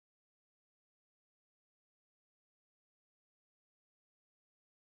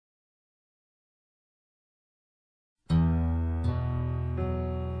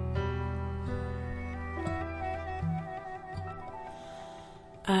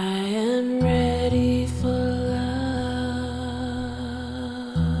I am ready for love.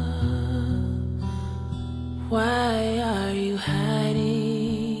 Why are you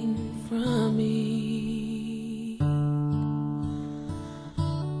hiding from me?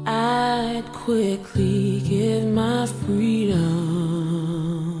 I'd quickly give my freedom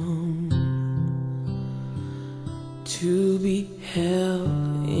to be held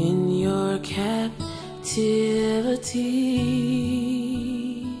in your captivity.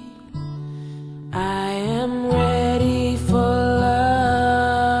 I am ready for love,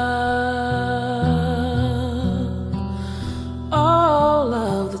 all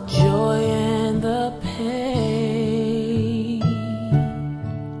of the joy and the pain,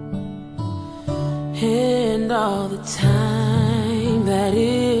 and all the time that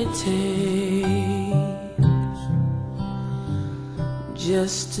it takes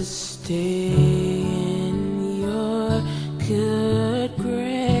just to stay in your good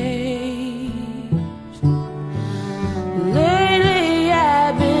grace. Lately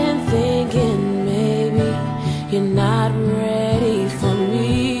I've been thinking maybe you're not ready for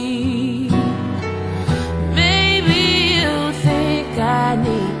me. Maybe you think I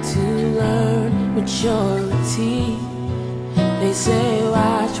need to learn maturity. They say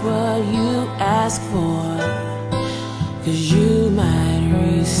watch what you ask for, 'cause you might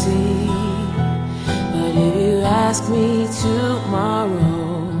receive. But if you ask me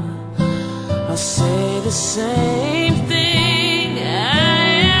tomorrow, I'll say the same thing. I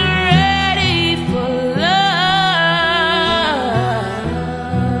am ready for love.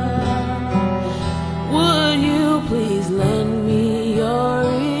 Would you please lend me your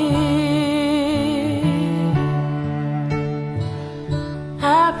ear? I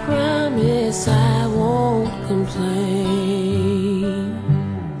promise I won't complain.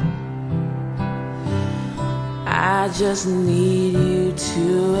 I just need you to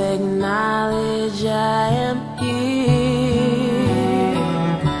acknowledge I am here.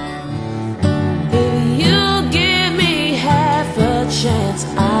 If you give me half a chance,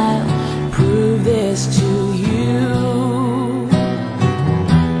 I'll prove this to you.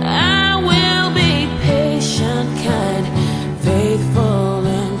 I will be patient, kind, faithful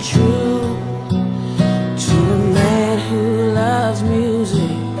and true to a man who loves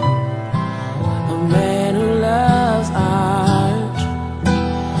music, a man who loves art,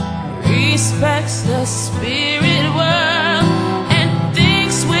 respects the spirit world, and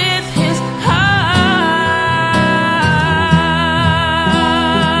thinks with his heart.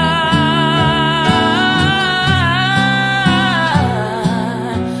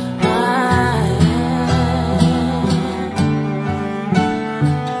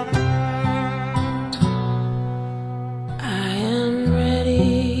 I am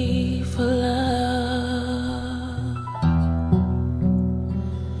ready for love.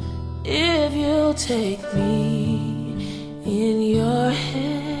 If you'll take me in your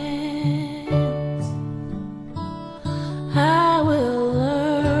hands, I will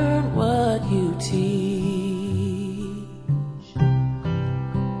learn what you teach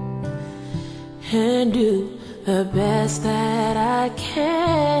and do the best that I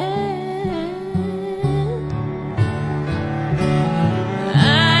can. I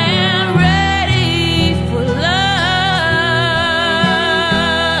am ready for love,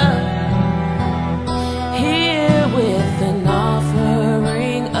 here with an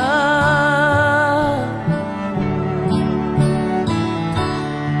offering of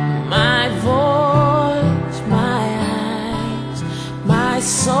my voice, my eyes, my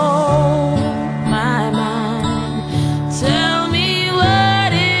soul.